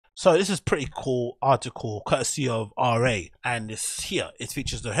So this is pretty cool article courtesy of RA, and it's here. It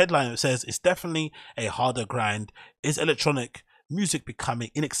features the headline that says it's definitely a harder grind. Is electronic music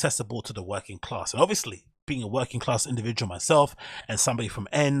becoming inaccessible to the working class? And obviously, being a working class individual myself and somebody from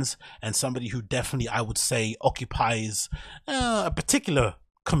ends and somebody who definitely, I would say, occupies a particular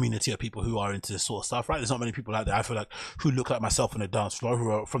community of people who are into this sort of stuff, right? There's not many people out there, I feel like, who look like myself on the dance floor, who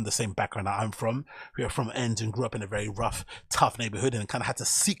are from the same background that I'm from, who are from ends and grew up in a very rough, tough neighborhood and kind of had to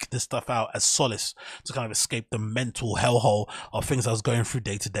seek this stuff out as solace to kind of escape the mental hellhole of things I was going through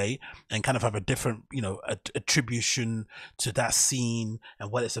day to day, and kind of have a different, you know, attribution to that scene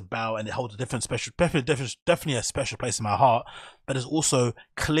and what it's about, and it holds a different special, definitely a special place in my heart. But there's also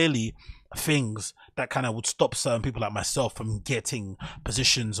clearly things that kind of would stop certain people like myself from getting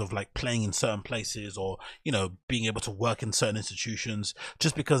positions of like playing in certain places, or, you know, being able to work in certain institutions,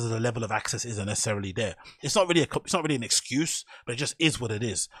 just because the level of access isn't necessarily there. It's not really an excuse, but it just is what it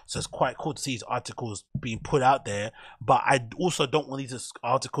is. So it's quite cool to see these articles being put out there, but I also don't want these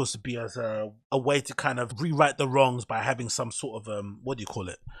articles to be as a way to kind of rewrite the wrongs by having some sort of what do you call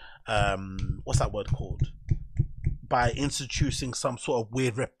it, what's that word called, by instituting some sort of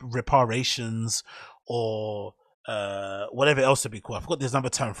weird reparations or whatever else to be called. I forgot there's another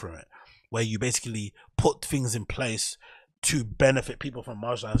term for it, where you basically put things in place to benefit people from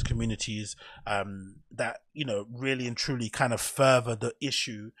marginalized communities that, you know, really and truly kind of further the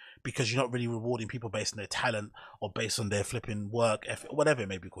issue, because you're not really rewarding people based on their talent or based on their flipping work ethic, whatever it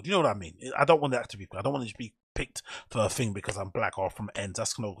may be called. You know what I mean? I don't want that to be, I don't want it to be picked for a thing because I'm black or from ends.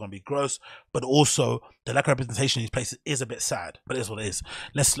 That's not going to be gross, but also the lack of representation in these places is a bit sad, but it is what it is.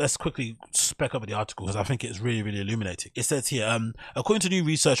 Let's quickly spec over the article because I think it's really, really illuminating. It says here, according to new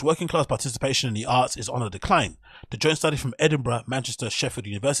research, working class participation in the arts is on a decline. The joint study from Edinburgh, Manchester, Sheffield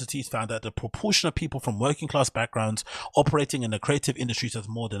universities found that the proportion of people from working class backgrounds operating in the creative industries has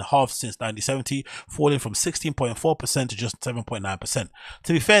more than halved since 1970, falling from 16.4% to just 7.9%.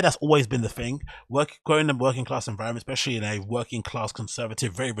 To be fair, that's always been the thing. Growing in a working class environment, especially in a working class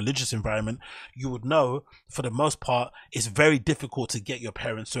conservative, very religious environment, you would know for the most part it's very difficult to get your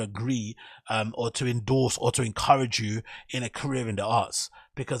parents to agree or to endorse or to encourage you in a career in the arts,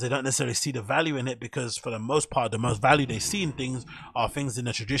 because they don't necessarily see the value in it, because for the most part the most value they see in things are things in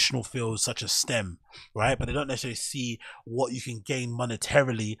the traditional fields such as STEM, right? But they don't necessarily see what you can gain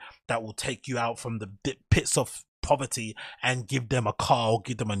monetarily that will take you out from the pits of poverty and give them a car or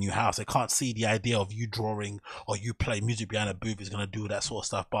give them a new house. They can't see the idea of you drawing or you play music behind a booth is going to do that sort of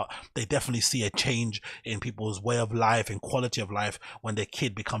stuff, but they definitely see a change in people's way of life and quality of life when their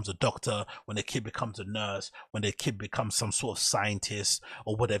kid becomes a doctor, when their kid becomes a nurse, when their kid becomes some sort of scientist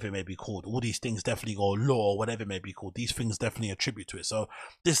or whatever it may be called. All these things definitely, or law or whatever it may be called, these things definitely attribute to it. So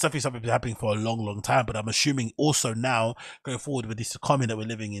this stuff is something that's been happening for a long time, but I'm assuming also now going forward with this economy that we're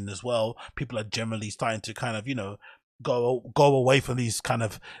living in as well, people are generally starting to kind of, you know, go away from these kind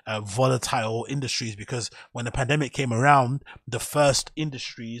of volatile industries, because when the pandemic came around, the first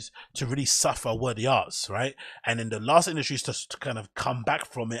industries to really suffer were the arts, right? And then the last industries to kind of come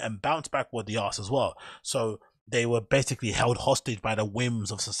back from it and bounce back were the arts as well. So they were basically held hostage by the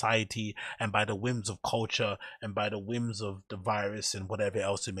whims of society and by the whims of culture and by the whims of the virus and whatever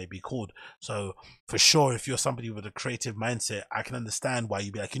else it may be called. So for sure, if you're somebody with a creative mindset, I can understand why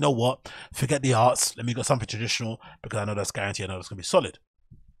you'd be like, you know what, forget the arts, let me go something traditional, because I know that's guaranteed, I know that's going to be solid.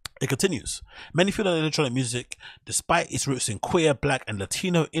 It continues. Many feel that electronic music, despite its roots in queer, black and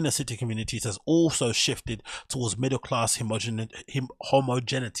Latino inner city communities, has also shifted towards middle class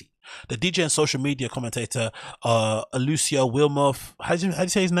homogeneity. The DJ and social media commentator Alucio Wilmoth, how do you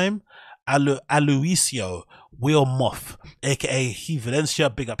say his name? Aloysiu Wilmoth, aka He Valencia,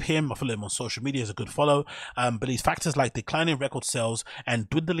 big up him. I follow him on social media, is a good follow. But these factors like declining record sales and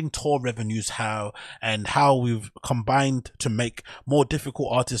dwindling tour revenues, how we've combined to make more difficult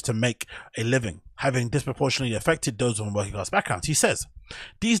artists to make a living, having disproportionately affected those from working class backgrounds. He says,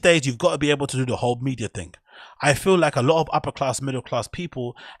 these days you've got to be able to do the whole media thing. I feel like a lot of upper class, middle class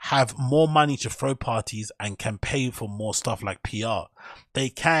people have more money to throw parties and can pay for more stuff like PR. They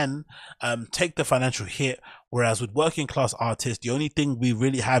can take the financial hit, whereas with working class artists, the only thing we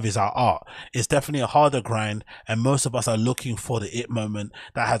really have is our art. It's definitely a harder grind, and most of us are looking for the it moment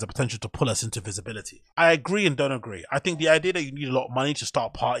that has the potential to pull us into visibility. I agree and don't agree. I think the idea that you need a lot of money to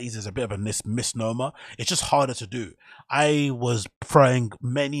start parties is a bit of a misnomer. It's just harder to do. I was throwing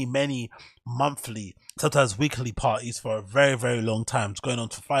many monthly, sometimes weekly parties for a very, very long time, going on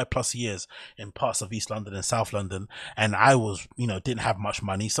for 5+ years in parts of East London and South London. And I was, didn't have much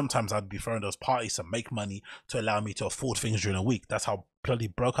money. Sometimes I'd be throwing those parties to make money to allow me to afford things during a week. That's how bloody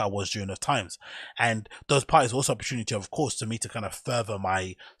broke I was during those times. And those parties were also opportunity, of course, to me to kind of further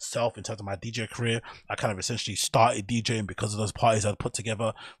myself in terms of my DJ career. I kind of essentially started DJing because of those parties I'd put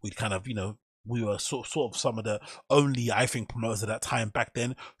together. We'd kind of, we were sort of some of the only, I think, promoters at that time back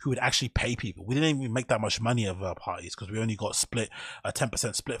then who would actually pay people. We didn't even make that much money of our parties because we only got a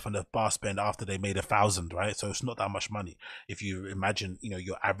 10% split from the bar spend after they made 1,000, right? So it's not that much money. If you imagine,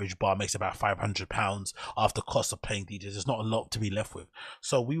 your average bar makes about £500 after cost of paying DJs. There's not a lot to be left with.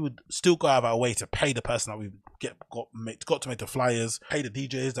 So we would still go out of our way to pay the person that we got to make the flyers, pay the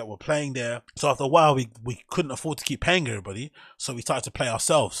DJs that were playing there. So after a while, we couldn't afford to keep paying everybody. So we started to play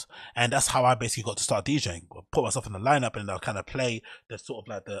ourselves. And that's how I basically got to start DJing. I put myself in the lineup and I'll kind of play the sort of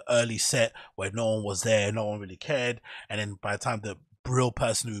like the early set where no one was there, no one really cared. And then by the time the real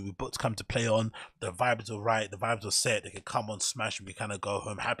person who we booked come to play on, the vibes were right, the vibes were set, they could come on, smash, and we kind of go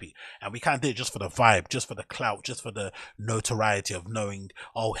home happy. And we kind of did it just for the vibe, just for the clout, just for the notoriety of knowing,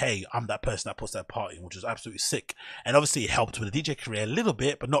 oh hey, I'm that person that puts that party, which was absolutely sick. And obviously it helped with the DJ career a little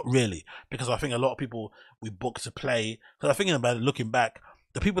bit, but not really, because I think a lot of people we booked to play, because I'm thinking about it looking back,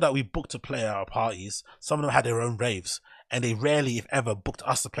 the people that we booked to play at our parties, some of them had their own raves, and they rarely, if ever, booked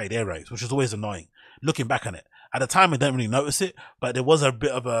us to play their raves, which was always annoying. Looking back on it, at the time I didn't really notice it, but there was a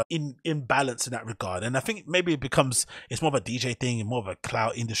bit of a imbalance in that regard. And I think maybe it's more of a DJ thing and more of a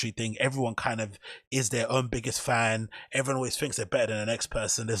cloud industry thing. Everyone kind of is their own biggest fan. Everyone always thinks they're better than the next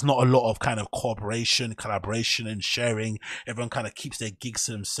person. There's not a lot of kind of cooperation, collaboration and sharing. Everyone kind of keeps their gigs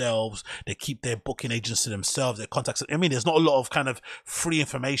to themselves. They keep their booking agents to themselves, their contacts. I mean, there's not a lot of kind of free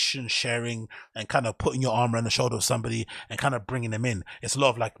information sharing and kind of putting your arm around the shoulder of somebody and kind of bringing them in. It's a lot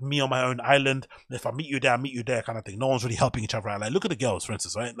of like me on my own island. If I meet you there, I meet you there kind of thing. No one's really helping each other out. Like, look at the girls, for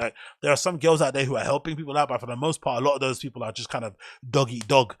instance, right? Like, there are some girls out there who are helping people out, but for the most part, a lot of those people are just kind of dog eat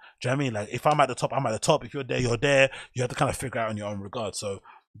dog. Do you know what I mean? Like, if I'm at the top, I'm at the top. If you're there, you're there. You have to kind of figure out in your own regard. So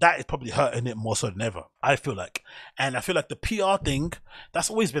that is probably hurting it more so than ever, I feel like. And I feel like the PR thing, that's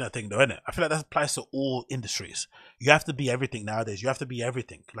always been a thing though, isn't it? I feel like that applies to all industries. You have to be everything nowadays. You have to be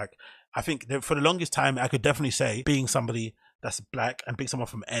everything. Like, I think that for the longest time, I could definitely say being somebody that's black and being someone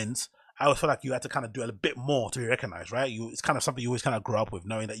from ends, I always feel like you had to kind of do a bit more to be recognized, right? It's kind of something you always kind of grow up with,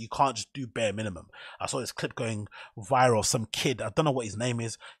 knowing that you can't just do bare minimum. I saw this clip going viral. Some kid, I don't know what his name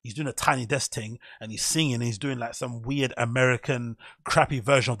is. He's doing a Tiny Desk thing and he's singing and he's doing like some weird American crappy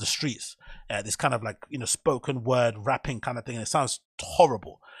version of The Streets. This kind of like, spoken word rapping kind of thing. And it sounds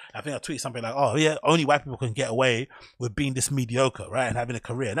horrible. I think I tweeted something like, oh yeah, only white people can get away with being this mediocre, right? And having a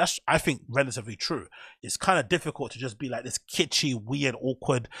career. And that's, I think, relatively true. It's kind of difficult to just be like this kitschy, weird,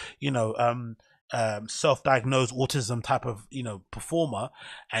 awkward, self-diagnosed autism type of performer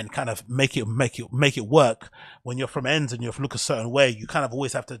and kind of make it work. When you're from ends and you look a certain way, you kind of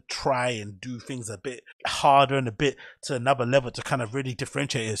always have to try and do things a bit harder and a bit to another level to kind of really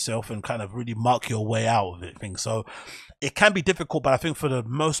differentiate yourself and kind of really mark your way out of it. So it can be difficult, but I think for the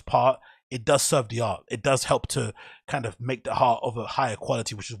most part it does serve the art. It does help to kind of make the art of a higher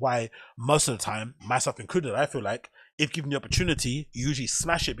quality, which is why most of the time, myself included, I feel like if given the opportunity, you usually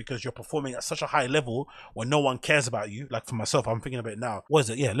smash it because you're performing at such a high level when no one cares about you. Like for myself, I'm thinking about it now. What is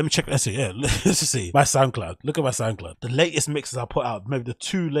it? Yeah, let me check. Let's see. Yeah, let's just see. My SoundCloud. Look at my SoundCloud. The latest mixes I put out, maybe the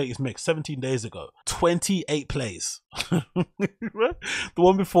 2 latest mix, 17 days ago, 28 plays. The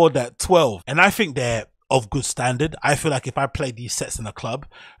one before that, 12. And I think they're of good standard. I feel like if I played these sets in a club,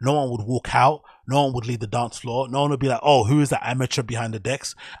 no one would walk out, no one would leave the dance floor, no one would be like, oh, who is that amateur behind the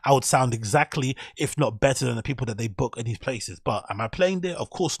decks? I would sound exactly, if not better than the people that they book at these places. But am I playing there? Of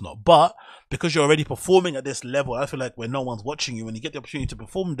course not. But because you're already performing at this level, I feel like when no one's watching you, when you get the opportunity to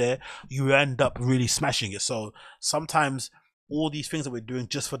perform there, you end up really smashing it. So sometimes all these things that we're doing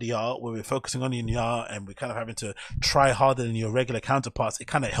just for the art, where we're focusing on the art and we're kind of having to try harder than your regular counterparts, it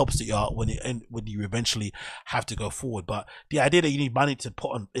kind of helps the art when you eventually have to go forward. But the idea that you need money to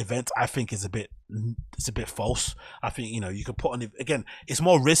put on events, I think is a bit false. I think you can put on, again, it's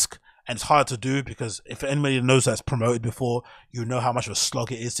more risk. And it's hard to do because if anybody knows that's promoted before, you know how much of a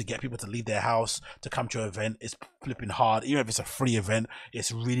slog it is to get people to leave their house to come to your event. It's flipping hard. Even if it's a free event,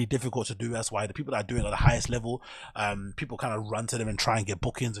 it's really difficult to do. That's why the people that are doing it at the highest level, people kind of run to them and try and get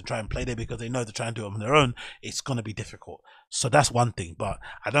bookings and try and play there because they know to try and do it on their own, it's going to be difficult. So that's one thing, but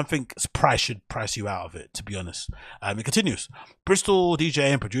I don't think price should price you out of it, to be honest. It continues. Bristol DJ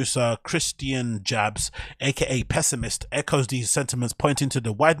and producer Christian Jabs, aka Pessimist, echoes these sentiments, pointing to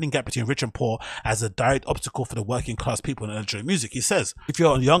the widening gap between rich and poor as a direct obstacle for the working class people in electronic music. He says, if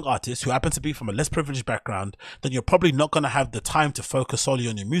you're a young artist who happens to be from a less privileged background, then you're probably not going to have the time to focus solely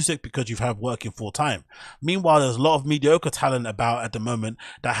on your music because you have working full time. Meanwhile, there's a lot of mediocre talent about at the moment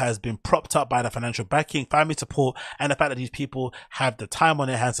that has been propped up by the financial backing, family support, and the fact that these people have the time on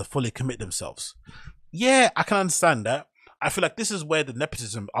their hands to fully commit themselves. Yeah, I can understand that. I feel like this is where the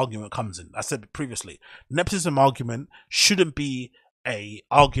nepotism argument comes in. I said previously, nepotism argument shouldn't be a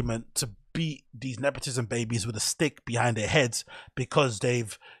argument to beat these nepotism babies with a stick behind their heads because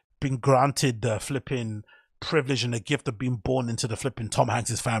they've been granted the flipping privilege and the gift of being born into the flipping Tom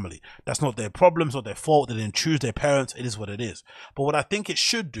Hanks's family. That's not their problem, it's not their fault. They didn't choose their parents. It is what it is. But what I think it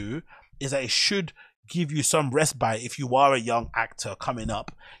should do is that it should give you some respite. If you are a young actor coming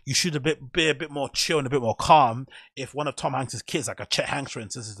up, you should be a bit more chill and a bit more calm. If one of Tom Hanks's kids, like a Chet Hanks, for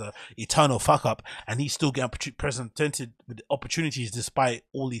instance, is an eternal fuck up and he's still getting presented with opportunities despite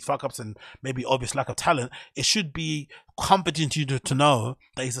all these fuck ups and maybe obvious lack of talent, it should be comforting to you to know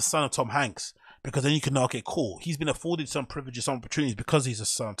that he's the son of Tom Hanks. Because then you can know, okay, cool, he's been afforded some privileges, some opportunities because he's a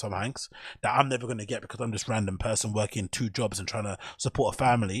son of Tom Hanks that I'm never going to get because I'm this random person working 2 jobs and trying to support a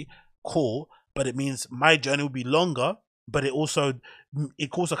family. Cool. But it means my journey will be longer, but it also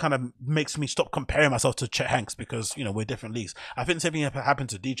kind of makes me stop comparing myself to Chet Hanks because, you know, we're different leagues. I think the same thing happened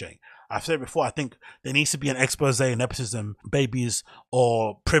to DJing. I've said before, I think there needs to be an expose in nepotism, babies,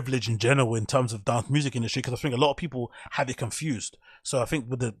 or privilege in general in terms of dance music industry, because I think a lot of people have it confused. So I think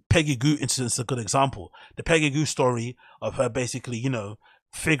with the Peggy Gou incident is a good example. The Peggy Gou story of her basically, you know,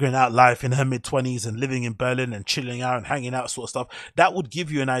 figuring out life in her mid-20s and living in Berlin and chilling out and hanging out sort of stuff, that would give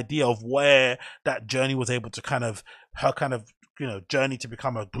you an idea of where that journey was able to you know, journey to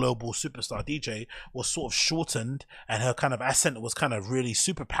become a global superstar DJ was sort of shortened, and her kind of ascent was kind of really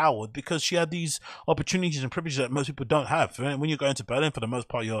super powered because she had these opportunities and privileges that most people don't have. When you're going to Berlin, for the most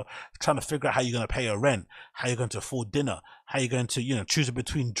part, you're trying to figure out how you're going to pay your rent, how you're going to afford dinner, how you're going to, you know, choose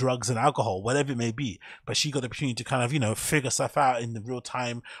between drugs and alcohol, whatever it may be. But she got the opportunity to kind of, you know, figure stuff out in the real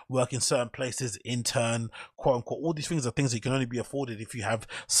time, work in certain places, intern, quote unquote. All these things are things that can only be afforded if you have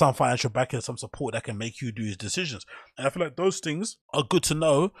some financial backing, some support that can make you do these decisions. And I feel like those things are good to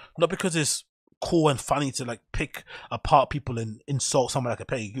know, not because it's cool and funny to like pick apart people and insult someone like a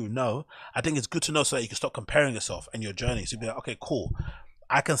Peggy Gou. No, I think it's good to know so that you can stop comparing yourself and your journey. So you'll be like, okay, cool,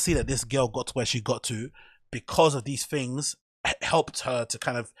 I can see that this girl got to where she got to because of these things helped her to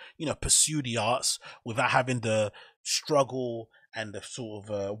kind of, you know, pursue the arts without having the struggle and the sort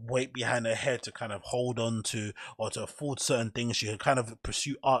of weight behind her head to kind of hold on to or to afford certain things. She can kind of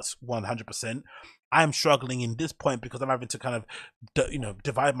pursue arts 100%. I'm struggling in this point because I'm having to kind of, you know,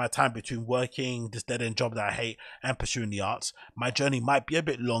 divide my time between working this dead-end job that I hate and pursuing the arts. My journey might be a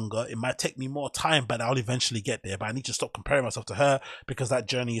bit longer. It might take me more time, but I'll eventually get there. But I need to stop comparing myself to her because that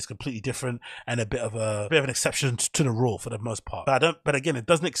journey is completely different and a bit of an exception to the rule for the most part. But again, it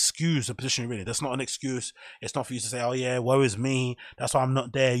doesn't excuse the position you're in. That's not an excuse. It's not for you to say, oh yeah, woe is me, that's why I'm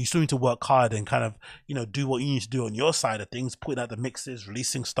not there. You still need to work hard and kind of, you know, do what you need to do on your side of things, putting out the mixes,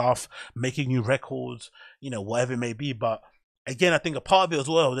 releasing stuff, making new records, you know, whatever it may be. But again, I think a part of it as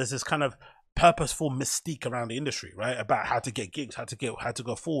well, there's this kind of purposeful mystique around the industry, right, about how to get gigs, how to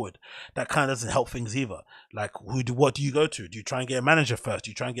go forward. That kind of doesn't help things either. Like, what do you go to? Do you try and get a manager first?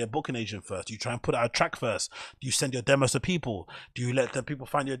 Do you try and get a booking agent first? Do you try and put out a track first? Do you send your demos to people? Do you let the people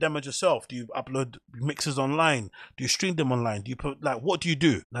find your demos yourself? Do you upload mixes online? Do you stream them online? Do you put, like, what do you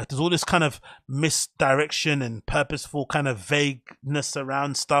do? Like, there's all this kind of misdirection and purposeful kind of vagueness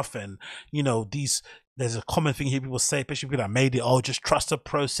around stuff, and, you know, there's a common thing here people say, especially people that made it, oh, just trust the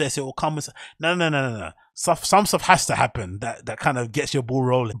process, it will come with... No. Some stuff has to happen that kind of gets your ball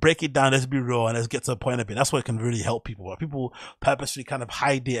rolling. Break it down, let's be real, and let's get to the point of it. That's what can really help people. But people purposely kind of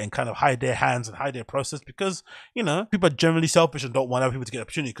hide it and kind of hide their hands and hide their process because, you know, people are generally selfish and don't want other people to get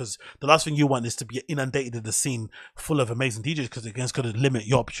opportunity, because the last thing you want is to be inundated in the scene full of amazing DJs, because it's going to limit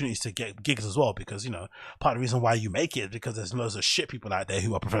your opportunities to get gigs as well. Because, you know, part of the reason why you make it is because there's loads of shit people out there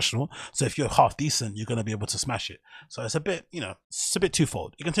who are professional. So if you're half decent, you're going to be able to smash it. So it's a bit, you know, it's a bit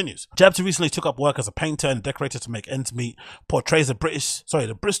twofold. It continues. Jabs, who recently took up work as a painter and decorator to make ends meet, portrays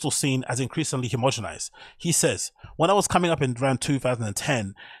the Bristol scene as increasingly homogenized. He says, when I was coming up in around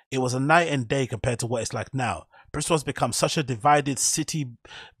 2010, it was a night and day compared to what it's like now. Bristol has become such a divided city,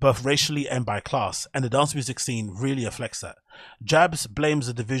 both racially and by class, and the dance music scene really reflects that. Jabs blames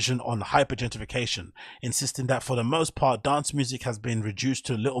the division on hypergentrification, insisting that for the most part, dance music has been reduced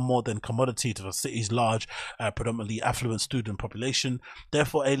to little more than commodity to the city's large, predominantly affluent student population,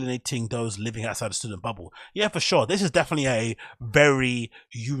 therefore alienating those living outside the student bubble. Yeah, for sure. This is definitely a very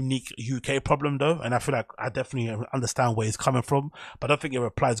unique UK problem, though, and I feel like I definitely understand where it's coming from, but I don't think it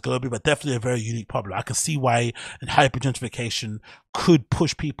applies globally, but definitely a very unique problem. I can see why hypergentrification could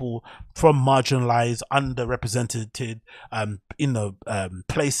push people from marginalized, underrepresented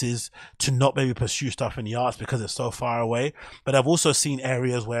places to not maybe pursue stuff in the arts because it's so far away. But I've also seen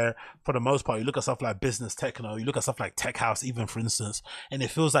areas where, for the most part, you look at stuff like business techno, you look at stuff like tech house, even for instance, and it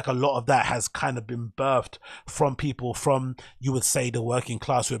feels like a lot of that has kind of been birthed from people from, you would say, the working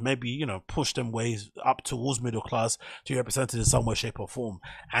class, who have maybe, you know, pushed them ways up towards middle class to be represented in some way, shape or form.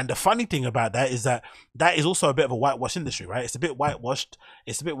 And the funny thing about that is that that is also a bit of a whitewash industry, right? It's a bit whitewashed,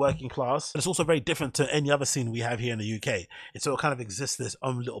 it's a bit working class, but it's also very different to any other scene we have here in the UK. It sort of kind of exists in its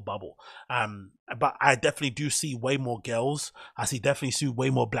own little bubble. But I definitely do see way more girls. I definitely see way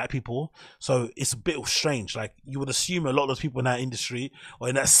more black people. So it's a bit strange. Like, you would assume a lot of those people in that industry or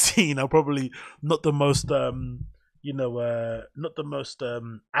in that scene are probably not the most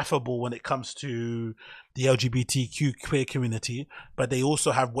affable when it comes to the LGBTQ queer community, but they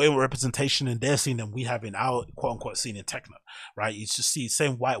also have way more representation in their scene than we have in our quote unquote scene in techno, right? You just see the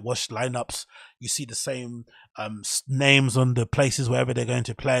same whitewashed lineups, you see the same names on the places wherever they're going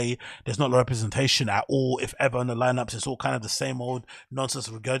to play. There's not a lot of representation at all, if ever, on the lineups. It's all kind of the same old nonsense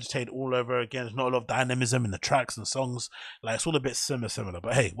regurgitated all over again. There's not a lot of dynamism in the tracks and songs. Like, it's all a bit similar.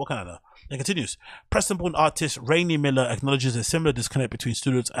 But hey, what can I know? It continues. Preston-born artist Rainy Miller acknowledges a similar disconnect between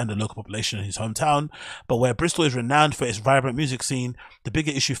students and the local population in his hometown. But where Bristol is renowned for its vibrant music scene, the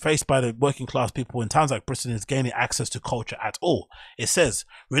bigger issue faced by the working class people in towns like Bristol is gaining access to culture at all. It says,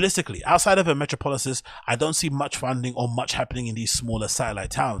 realistically, outside of a metropolis, I don't see much funding or much happening in these smaller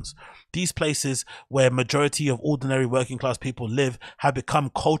satellite towns. These places where majority of ordinary working class people live have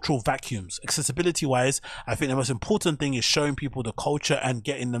become cultural vacuums. Accessibility wise, I think the most important thing is showing people the culture and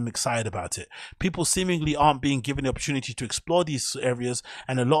getting them excited about it. People seemingly aren't being given the opportunity to explore these areas,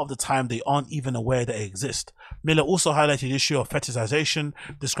 and a lot of the time they aren't even aware they exist. Miller also highlighted the issue of fetishization,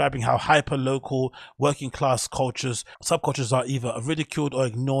 describing how hyper-local working class subcultures are either ridiculed or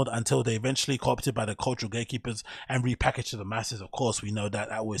ignored until they eventually co-opted by the cultural gatekeepers and repackaged to the masses. Of course, we know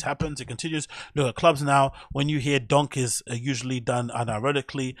that always happens. It continues. Look at clubs now. When you hear donk is usually done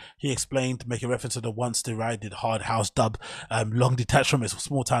unironically, he explained, making reference to the once derided hard house dub, long detached from its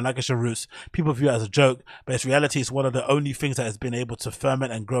small town Lancashire roots. People view it as a joke, but its reality is one of the only things that has been able to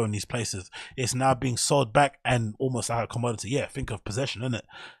ferment and grow in these places. It's now being sold back and almost like a commodity. Yeah, think of possession, isn't it?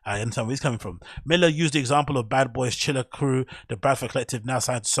 I understand where he's coming from. Miller used the example of Bad Boys Chiller Crew, the Bradford Collective, now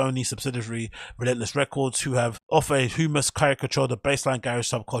signed Sony subsidiary Relentless Records, who have offered a humorous caricature of the baseline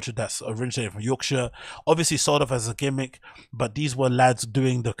garage subculture that's originated from Yorkshire. Obviously sold off as a gimmick, but these were lads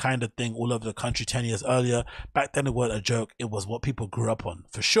doing the kind of thing all over the country 10 years earlier. Back then it wasn't a joke, it was what people grew up on,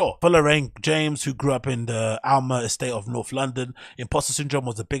 for sure. For Lorraine James, who grew up in the Alma estate of North London, imposter syndrome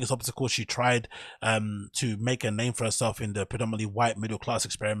was the biggest obstacle she tried to make a name for herself in the predominantly white middle class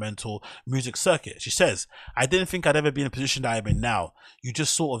experimental music circuit. She says, I didn't think I'd ever be in a position that I'm in now. You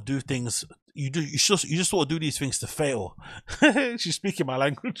just sort of do things, you just sort of do these things to fail. She's speaking my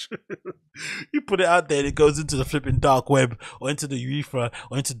language. You put it out there and it goes into the flipping dark web or into the urethra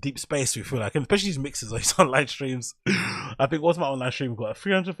or into deep space, we feel like, and especially these mixes or these online streams. I think, what's my online stream got?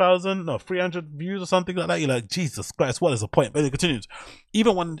 300 views or something like that. You're like, Jesus Christ, what is the point? But it continues.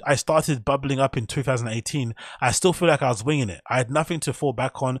 Even when I started bubbling up in 2018, I still feel like I was winging it. I had nothing to fall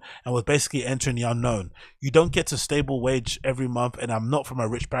back on and was basically entering the unknown. You don't get a stable wage every month, and I'm not from a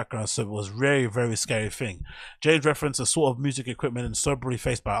rich background, so it was very, very scary thing. James referenced a sort of music equipment and soberly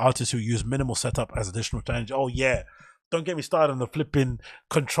faced by artists who use minimal setup as additional challenge. Oh yeah, don't get me started on the flipping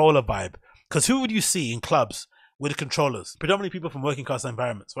controller vibe, because who would you see in clubs with controllers? Predominantly people from working class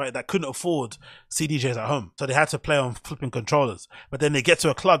environments, right, that couldn't afford CDJs at home, so they had to play on flipping controllers. But then they get to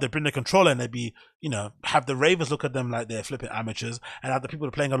a club, they bring the controller, and they be, you know, have the ravers look at them like they're flipping amateurs, and have the people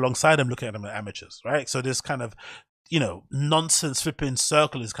playing alongside them looking at them like amateurs, right? So this kind of, you know, nonsense flipping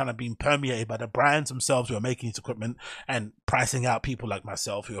circle is kind of being permeated by the brands themselves who are making this equipment and pricing out people like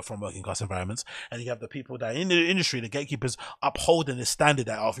myself who are from working class environments. And you have the people that in the industry, the gatekeepers, upholding the standard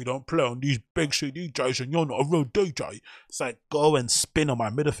that, oh, if you don't play on these big shit DJs and you're not a real DJ, it's like, go and spin on my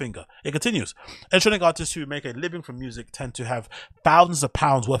middle finger. It continues. Electronic artists who make a living from music tend to have thousands of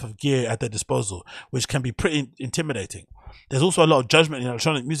pounds worth of gear at their disposal, which can be pretty intimidating. there's also a lot of judgment in the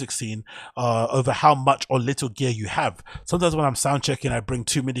electronic music scene over how much or little gear you have. Sometimes when I'm sound checking, I bring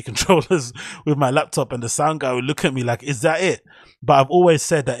 2 MIDI controllers with my laptop, and the sound guy will look at me like, is that it? But I've always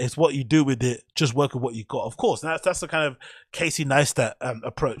said that it's what you do with it, just work with what you got. Of course, that's the kind of Casey Neistat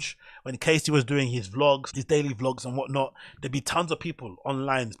approach. When Casey was doing his vlogs, his daily vlogs and whatnot, there'd be tons of people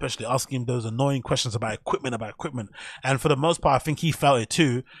online, especially asking him those annoying questions about equipment. And for the most part, I think he felt it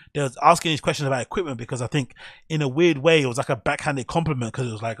too. They was asking these questions about equipment because I think in a weird way, it was like a backhanded compliment, because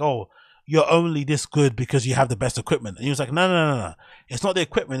it was like, oh, you're only this good because you have the best equipment. And he was like, no. It's not the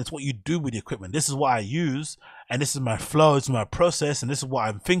equipment. It's what you do with the equipment. This is what I use, and this is my flow. It's my process, and this is what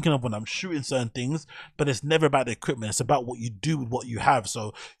I'm thinking of when I'm shooting certain things. But it's never about the equipment. It's about what you do with what you have.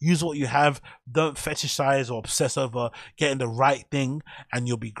 So use what you have. Don't fetishize or obsess over getting the right thing, and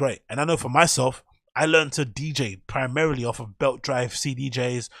you'll be great. And I know for myself, I learned to DJ primarily off of belt drive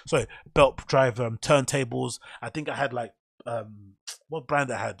belt drive turntables. I think I had like what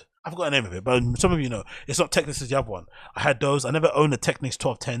brand I had, I forgot the name of it, but some of you know. It's not Technics, is the other one. I had those. I never owned a Technics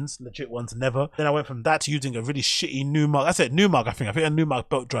 1210s, legit ones, never. Then I went from that to using a really shitty Newmark. I said Newmark, I think I had Newmark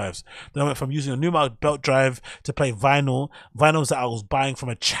belt drives. Then I went from using a Newmark belt drive to play vinyls that I was buying from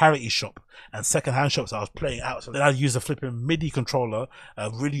a charity shop and second-hand shops that I was playing out. So then I'd use a flipping MIDI controller,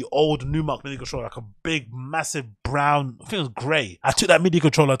 a really old Newmark MIDI controller, like a big, massive brown, I think it was grey. I took that MIDI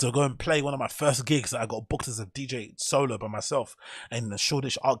controller to go and play one of my first gigs that I got booked as a DJ solo by myself in the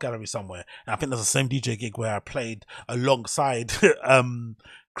Shoreditch Art Gallery somewhere. And I think that's the same DJ gig where I played alongside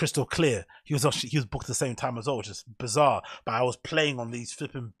Crystal Clear. He was booked at the same time as well, which is bizarre. But I was playing on these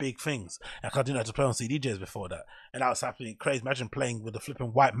flipping big things. And I didn't have to play on CDJs before that. And that was happening crazy. Imagine playing with a flipping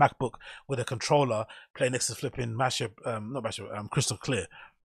white MacBook with a controller, playing next to flipping Crystal Clear.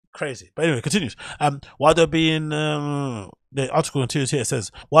 Crazy. But anyway, it continues. While there being the article continues here, it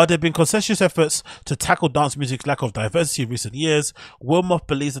says, while there have been conscientious efforts to tackle dance music's lack of diversity in recent years, Wilmoth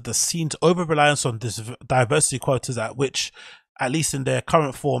believes that the scene's over-reliance on this diversity quotas, at which, at least in their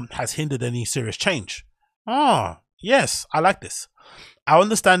current form, has hindered any serious change. Yes, I like this. Our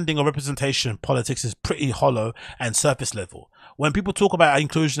understanding of representation politics is pretty hollow and surface level. When people talk about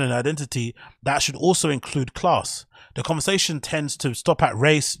inclusion and identity, that should also include class. The conversation tends to stop at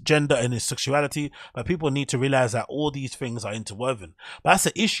race, gender, and sexuality, but people need to realize that all these things are interwoven. But that's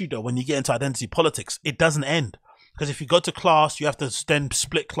the issue, though, when you get into identity politics. It doesn't end. Because if you go to class, you have to then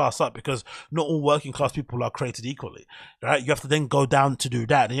split class up, because not all working class people are created equally, right? You have to then go down to do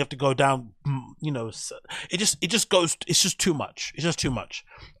that, and you have to go down, you know, it just goes, it's just too much. It's just too much.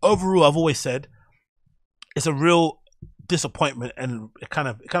 Overall, I've always said it's a real disappointment, and it kind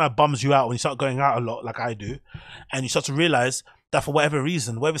of bums you out when you start going out a lot like I do, and you start to realize that for whatever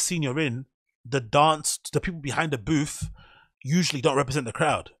reason, whatever scene you're in, the people behind the booth usually don't represent the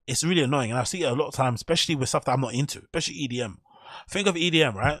crowd. It's really annoying, and I see it a lot of times, especially with stuff that I'm not into, especially EDM. Think of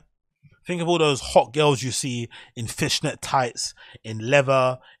EDM, right? Think of all those hot girls you see in fishnet tights, in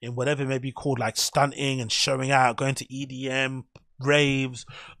leather, in whatever it may be called, like stunting and showing out, going to EDM raves,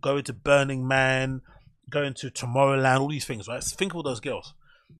 going to Burning Man, going to Tomorrowland, all these things, right? So think of all those girls.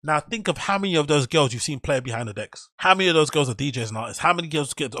 Now think of how many of those girls you've seen play behind the decks. How many of those girls are DJs and artists? How many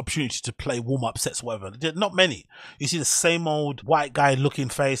girls get the opportunity to play warm-up sets, whatever? Not many. You see the same old white guy looking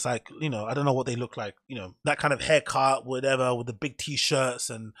face, like, you know, I don't know what they look like, you know, that kind of haircut, whatever, with the big t-shirts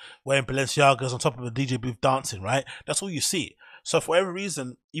and wearing Balenciagas on top of a DJ booth dancing, right? That's all you see. So for whatever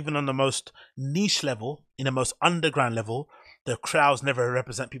reason, even on the most niche level, in the most underground level, the crowds never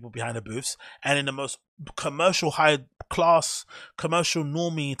represent people behind the booths, and in the most commercial, high class, commercial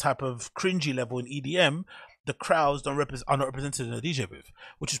normie type of cringy level in EDM, the crowds are not represented in a DJ booth,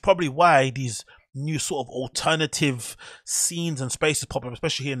 which is probably why these new sort of alternative scenes and spaces pop up,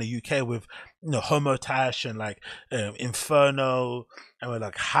 especially here in the UK with, you know, Homo Tash and like Inferno and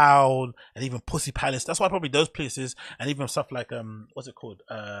like Howl and even Pussy Palace. That's why probably those places, and even stuff like what's it called,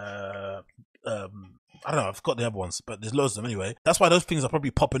 I don't know, I've got the other ones, but there's loads of them anyway. That's why those things are probably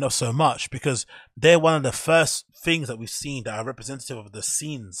popping up so much, because they're one of the first things that we've seen that are representative of the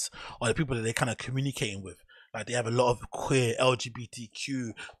scenes or the people that they're kind of communicating with. Like, they have a lot of queer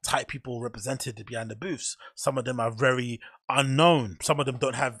LGBTQ type people represented behind the booths. Some of them are very unknown. Some of them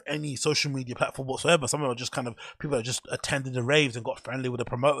don't have any social media platform whatsoever. Some of them are just kind of people that just attended the raves and got friendly with the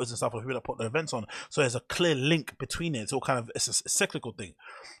promoters and stuff, or people that put their events on. So there's a clear link between it. It's all kind of, it's a cyclical thing.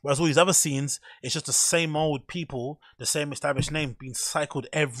 Whereas all these other scenes, it's just the same old people, the same established names being cycled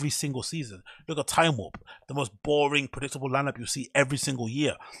every single season. Look at Time Warp, the most boring, predictable lineup you see every single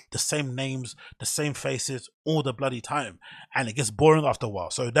year. The same names, the same faces, all the bloody time, and it gets boring after a while.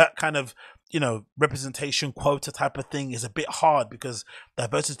 So that kind of, you know, representation quota type of thing is a bit hard, because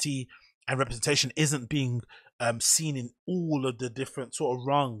diversity and representation isn't being seen in all of the different sort of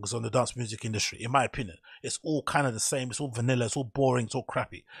rungs on the dance music industry. In my opinion, it's all kind of the same. It's all vanilla. It's all boring. It's all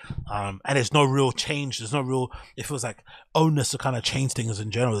crappy, and there's no real change. There's no real. It feels like onus to kind of change things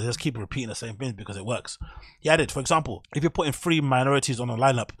in general. They just keep repeating the same thing because it works. He added, for example, if you're putting 3 minorities on a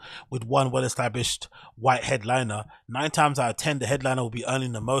lineup with one well-established white headliner, 9 times out of 10 the headliner will be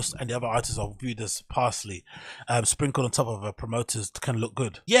earning the most, and the other artists are viewed as parsley, sprinkled on top of a promoters to kind of look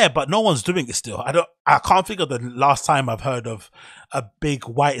good. Yeah, but no one's doing it still. I can't think of the last time I've heard of a big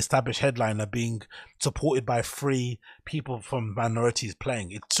white established headliner being supported by 3 people from minorities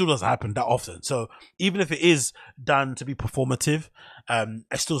playing. It still doesn't happen that often. So even if it is done to be performative,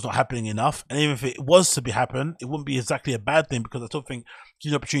 it still's not happening enough. And even if it was to be happen, it wouldn't be exactly a bad thing, because I still think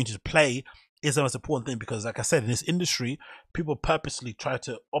the opportunity to play is the most important thing. Because like I said, in this industry, people purposely try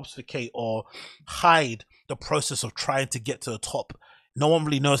to obfuscate or hide the process of trying to get to the top. No one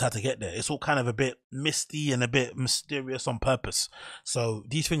really knows how to get there. It's all kind of a bit misty and a bit mysterious on purpose. So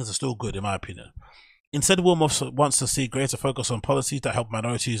these things are still good, in my opinion. Instead, Wilmoth wants to see greater focus on policies that help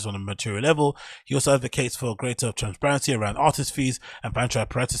minorities on a material level. He also advocates for greater transparency around artist fees and financial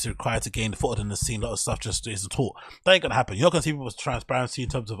apparatus required to gain the foothold in the scene. A lot of stuff just isn't taught. That ain't gonna happen. You're not gonna see people's transparency in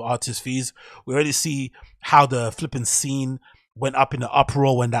terms of artist fees. We already see how the flipping scene went up in the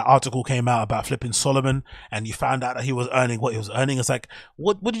uproar when that article came out about flipping Solomon, and you found out that he was earning what he was earning. It's like,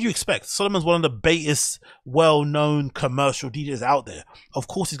 what did you expect? Solomon's one of the biggest, well-known commercial DJs out there. Of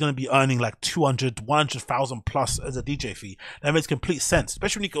course he's going to be earning like 100,000 plus as a DJ fee. That makes complete sense,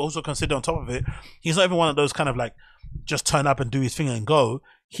 especially when you can also consider on top of it, he's not even one of those kind of like just turn up and do his thing and go.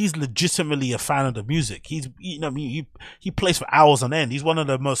 He's legitimately a fan of the music. He's, you know, he plays for hours on end. He's one of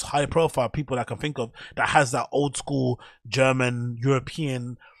the most high profile people I can think of that has that old school German,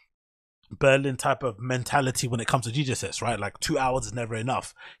 European, Berlin type of mentality when it comes to DJ sets, right? Like 2 hours is never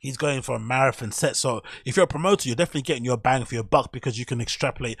enough. He's going for a marathon set. So if you're a promoter, you're definitely getting your bang for your buck, because you can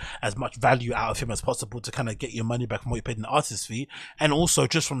extrapolate as much value out of him as possible to kind of get your money back from what you paid in the artist fee. And also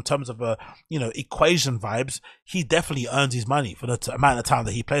just from terms of equation vibes, he definitely earns his money for the amount of time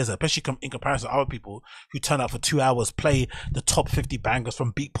that he plays there, especially in comparison to other people who turn up for 2 hours, play the top 50 bangers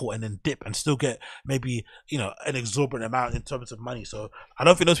from Beatport and then dip and still get maybe, an exorbitant amount in terms of money. So I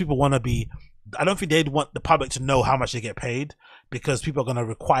don't think those people want to be, I don't think they'd want the public to know how much they get paid, because people are going to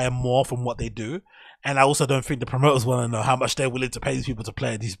require more from what they do. And I also don't think the promoters want to know how much they're willing to pay these people to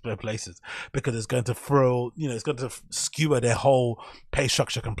play at these places, because it's going to it's going to skewer their whole pay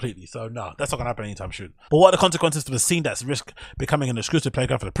structure completely. So no, that's not going to happen anytime soon. But what are the consequences for the scene that's risk becoming an exclusive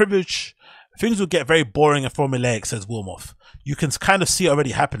playground for the privileged? Things will get very boring and formulaic, says Wilmoth. You can kind of see it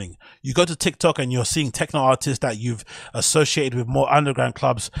already happening. You go to TikTok and you're seeing techno artists that you've associated with more underground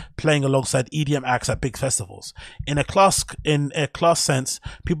clubs playing alongside EDM acts at big festivals. In a class sense,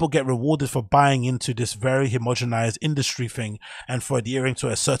 people get rewarded for buying into this very homogenized industry thing and for adhering to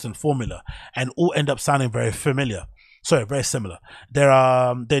a certain formula, and all end up sounding very familiar. Sorry, very similar.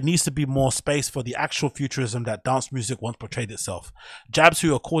 There needs to be more space for the actual futurism that dance music once portrayed itself. Jabs,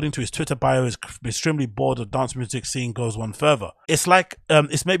 who according to his Twitter bio is extremely bored of dance music scene, goes one further. It's like,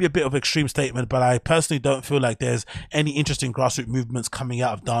 it's maybe a bit of an extreme statement, but I personally don't feel like there's any interesting grassroots movements coming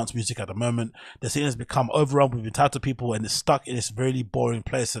out of dance music at the moment. The scene has become overwhelmed with entitled people and is stuck in this really boring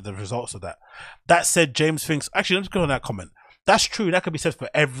place as the results of that. That said, James thinks, actually, let's go on that comment. That's true. That could be said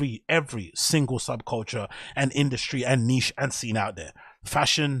for every single subculture and industry and niche and scene out there.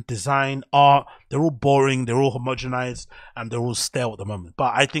 Fashion, design, art, they're all boring, they're all homogenized, and they're all stale at the moment.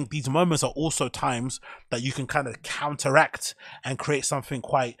 But I think these moments are also times that you can kind of counteract and create something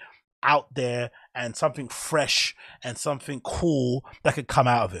quite out there and something fresh and something cool that could come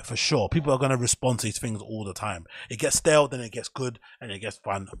out of it, for sure. People are going to respond to these things all the time. It gets stale, then it gets good, and it gets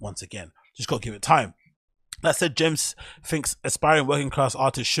fun once again. Just got to give it time. That said, James thinks aspiring working class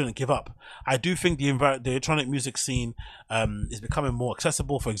artists shouldn't give up. I do think the electronic music scene is becoming more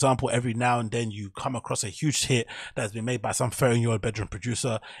accessible. For example, every now and then you come across a huge hit that has been made by some 30-year-old bedroom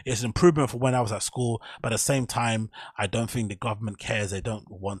producer. It's an improvement from when I was at school, but at the same time, I don't think the government cares. They don't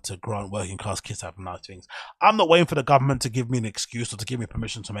want to grant working class kids to have nice things. I'm not waiting for the government to give me an excuse or to give me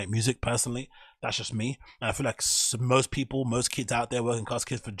permission to make music personally. That's just me. And I feel like most people, most kids out there, working class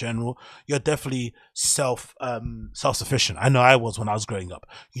kids for general, you're definitely self-sufficient. I know I was when I was growing up.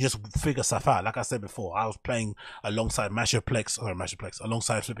 You just figure stuff out. Like I said before, I was playing alongside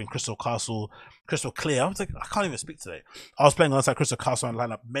alongside flipping Crystal Clear. I was like, I can't even speak today. I was playing alongside Crystal Castle on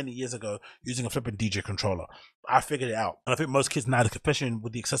lineup many years ago using a flipping DJ controller. I figured it out. And I think most kids now, especially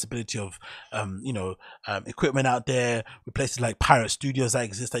with the accessibility of equipment out there, with places like pirate studios that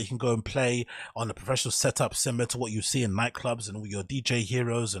exist that you can go and play on a professional setup similar to what you see in nightclubs and all your DJ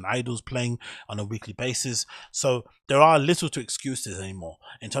heroes and idols playing on a weekly basis. So there are little to excuses anymore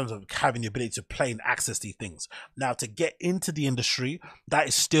in terms of having the ability to play and access these things. Now, to get into the industry, that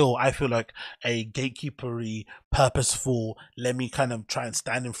is still, I feel like, a gatekeepery, purposeful, let me kind of try and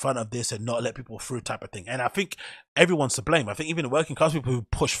stand in front of this and not let people through type of thing. And I think everyone's to blame. I think even the working class people who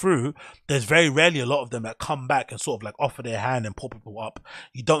push through, there's very rarely a lot of them that come back and sort of like offer their hand and pull people up.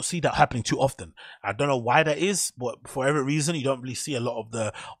 You don't see that happening too often. I don't know why that is, but for every reason, you don't really see a lot of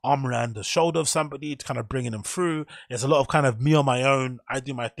the arm around the shoulder of somebody to kind of bringing them through. There's a lot of kind of me on my own, I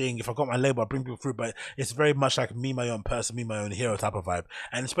do my thing. If I got my label, I bring people through, but it's very much like me, my own person, me, my own hero type of vibe.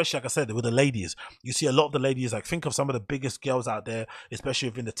 And especially, like I said, with the ladies, you see a lot of the ladies, like think of some of the biggest girls out there, especially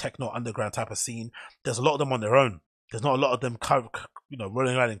within the techno underground type of scene. There's a lot of them on their own. There's not a lot of them, you know,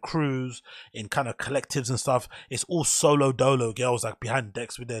 rolling around in crews, in kind of collectives and stuff. It's all solo dolo girls, like behind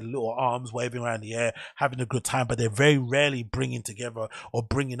decks with their little arms waving around the air, having a good time, but they're very rarely bringing together or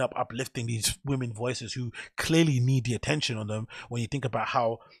bringing up, uplifting these women voices who clearly need the attention on them. When you think about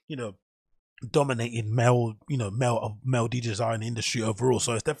how, you know, dominated male DJs are in the industry overall.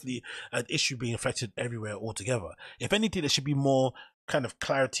 So it's definitely an issue being affected everywhere altogether. If anything, there should be more kind of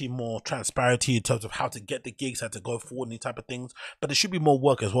clarity, more transparency in terms of how to get the gigs, how to go forward, and these type of things. But there should be more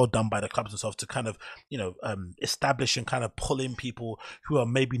work as well done by the clubs themselves to kind of, you know, establish and kind of pull in people who are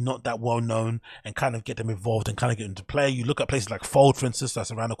maybe not that well known and kind of get them involved and kind of get them to play. You look at places like Fold, for instance,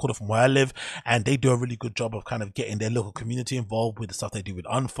 that's around the corner from where I live, and they do a really good job of kind of getting their local community involved with the stuff they do with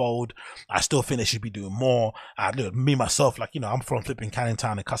Unfold. I still think they should be doing more. Me myself, like, you know, I'm from flipping Canning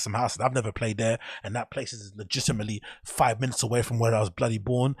Town and Custom House, and I've never played there, and that place is legitimately 5 minutes away from where I was bloody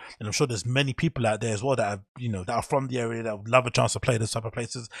born. And I'm sure there's many people out there as well that are, you know, that are from the area that would love a chance to play those type of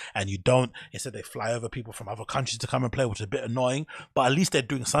places, and you don't. Instead, they fly over people from other countries to come and play, which is a bit annoying, but at least they're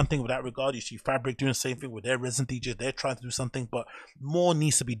doing something with that regard. You see Fabric doing the same thing with their resident DJs. They're trying to do something, but more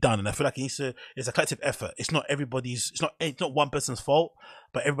needs to be done, and I feel like it's a collective effort. It's not one person's fault,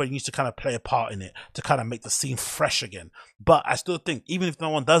 but everybody needs to kind of play a part in it to kind of make the scene fresh again. But I still think even if no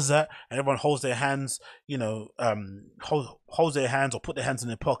one does that and everyone holds their hands, you know, holds their hands or put their hands in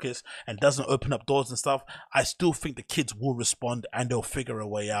their pockets and doesn't open up doors and stuff, I still think the kids will respond and they'll figure a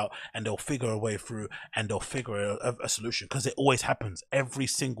way out and they'll figure a way through and they'll figure a solution, because it always happens. Every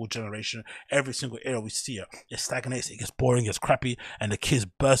single generation, every single era we see it stagnates, it gets boring, it gets crappy, and the kids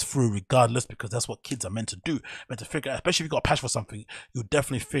burst through regardless, because that's what kids are meant to do, meant to figure out. Especially if you've got a passion for something, you'll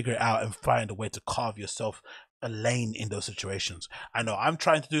definitely figure it out and find a way to carve yourself a lane in those situations. I know I'm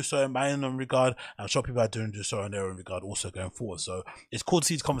trying to do so in my own regard. I'm sure people are doing do so in their own regard also going forward. So it's cool to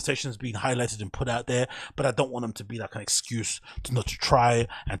see these conversations being highlighted and put out there, but I don't want them to be like an excuse to not to try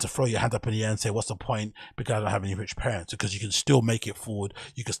and to throw your hand up in the air and say, what's the point, because I don't have any rich parents. Because you can still make it forward,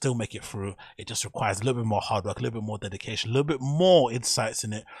 you can still make it through. It just requires a little bit more hard work, a little bit more dedication, a little bit more insights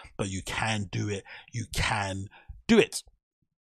in it, but you can do it. You can do it.